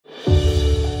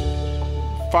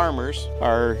farmers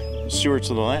are stewards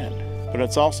of the land, but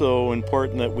it's also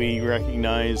important that we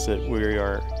recognize that we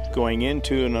are going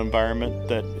into an environment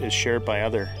that is shared by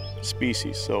other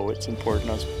species. So it's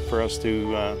important for us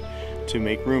to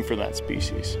make room for that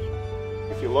species.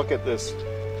 If you look at this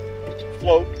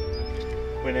float,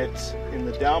 when it's in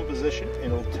the down position,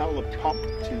 it'll tell the pump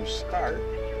to start.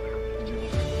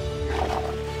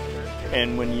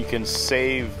 And when you can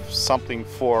save something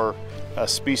for a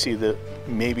species that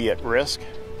may be at risk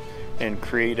and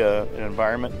create an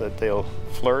environment that they'll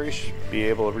flourish, be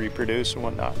able to reproduce and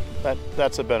whatnot,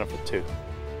 that's a benefit too.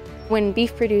 When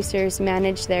beef producers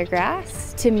manage their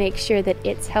grass to make sure that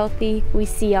it's healthy, we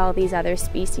see all these other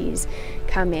species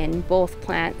come in, both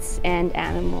plants and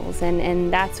animals,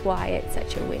 and that's why it's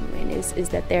such a win-win, is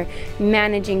that they're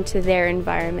managing to their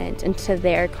environment and to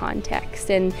their context.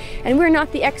 And we're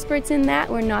not the experts in that,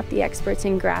 we're not the experts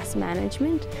in grass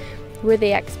management, we're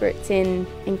the experts in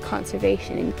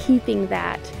conservation and keeping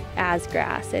that as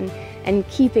grass and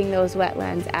keeping those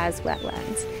wetlands as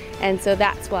wetlands. And so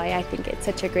that's why I think it's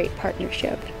such a great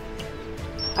partnership.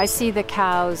 I see the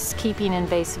cows keeping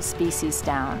invasive species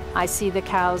down. I see the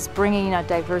cows bringing a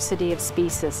diversity of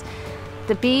species.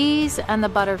 The bees and the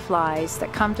butterflies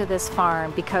that come to this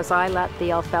farm because I let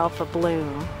the alfalfa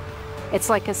bloom, it's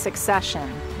like a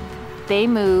succession. They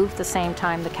move the same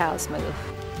time the cows move.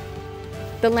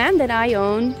 The land that I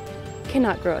own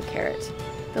cannot grow a carrot.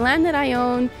 The land that I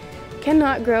own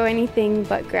cannot grow anything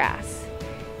but grass.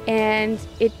 And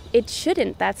it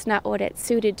shouldn't, that's not what it's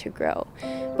suited to grow.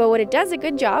 But what it does a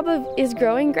good job of is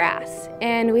growing grass.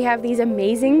 And we have these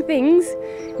amazing things,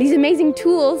 these amazing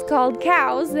tools called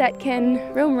cows that can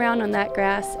roam around on that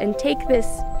grass and take this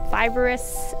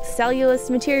fibrous, cellulose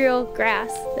material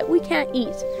grass that we can't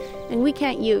eat and we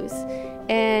can't use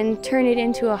and turn it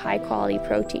into a high quality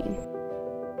protein.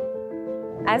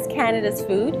 As Canada's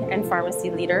food and pharmacy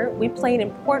leader, we play an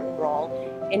important role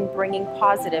in bringing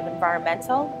positive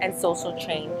environmental and social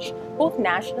change, both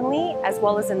nationally as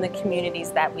well as in the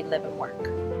communities that we live and work.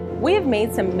 We have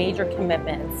made some major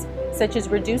commitments, such as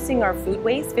reducing our food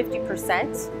waste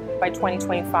 50% by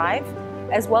 2025,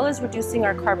 as well as reducing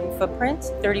our carbon footprint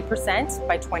 30%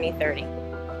 by 2030.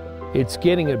 It's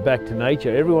getting it back to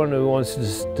nature. Everyone who wants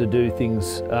to do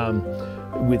things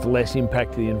with less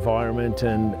impact to the environment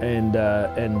and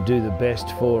do the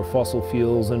best for fossil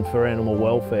fuels and for animal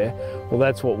welfare, well,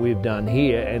 that's what we've done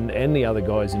here, and the other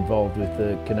guys involved with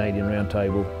the Canadian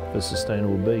Roundtable for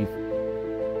Sustainable Beef.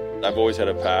 I've always had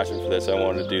a passion for this. I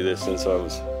wanted to do this since I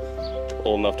was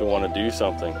old enough to want to do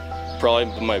something. Probably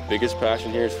my biggest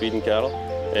passion here is feeding cattle,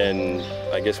 and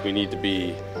I guess we need to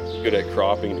be good at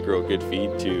cropping to grow good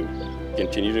feed to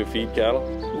continue to feed cattle.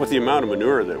 With the amount of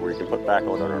manure that we can put back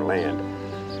out on our land,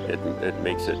 it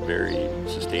makes it very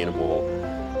sustainable.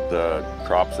 The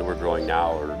crops that we're growing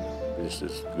now are just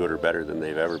as good or better than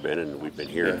they've ever been, and we've been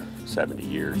here 70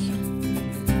 years.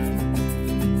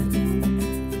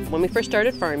 When we first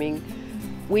started farming,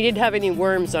 we didn't have any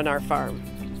worms on our farm.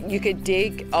 You could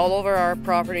dig all over our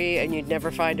property and you'd never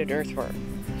find an earthworm.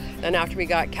 Then after we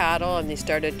got cattle and they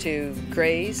started to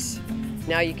graze,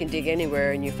 now you can dig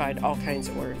anywhere and you find all kinds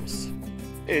of worms.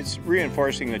 It's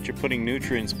reinforcing that you're putting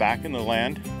nutrients back in the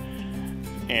land,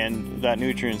 and that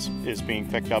nutrients is being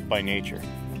picked up by nature.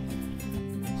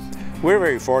 We're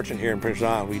very fortunate here in Prince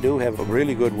Island. We do have a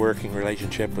really good working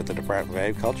relationship with the Department of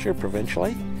Agriculture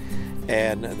provincially,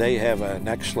 and they have an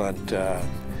excellent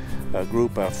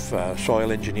group of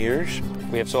soil engineers.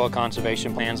 We have soil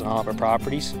conservation plans on all of our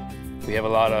properties. We have a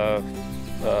lot of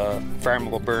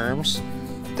farmable berms.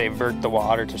 They divert the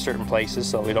water to certain places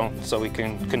so we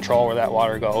can control where that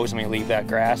water goes, and we leave that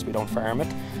grass, we don't farm it.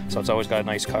 So it's always got a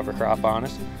nice cover crop on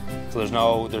it. So there's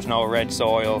no red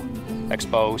soil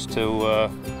exposed to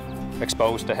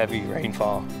heavy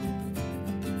rainfall.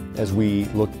 As we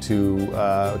look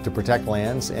to protect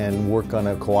lands and work on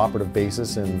a cooperative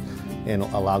basis and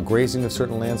allow grazing of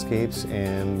certain landscapes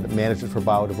and manage it for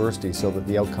biodiversity so that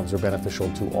the outcomes are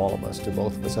beneficial to all of us, to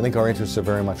both of us. I think our interests are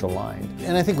very much aligned.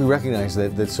 And I think we recognize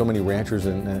that so many ranchers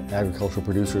and agricultural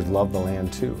producers love the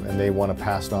land too, and they want to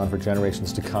pass it on for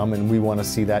generations to come, and we want to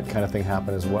see that kind of thing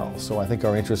happen as well. So I think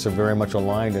our interests are very much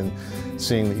aligned in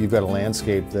seeing that you've got a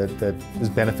landscape that is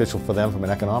beneficial for them from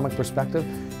an economic perspective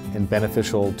and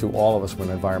beneficial to all of us from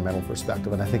an environmental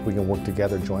perspective, and I think we can work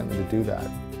together jointly to do that.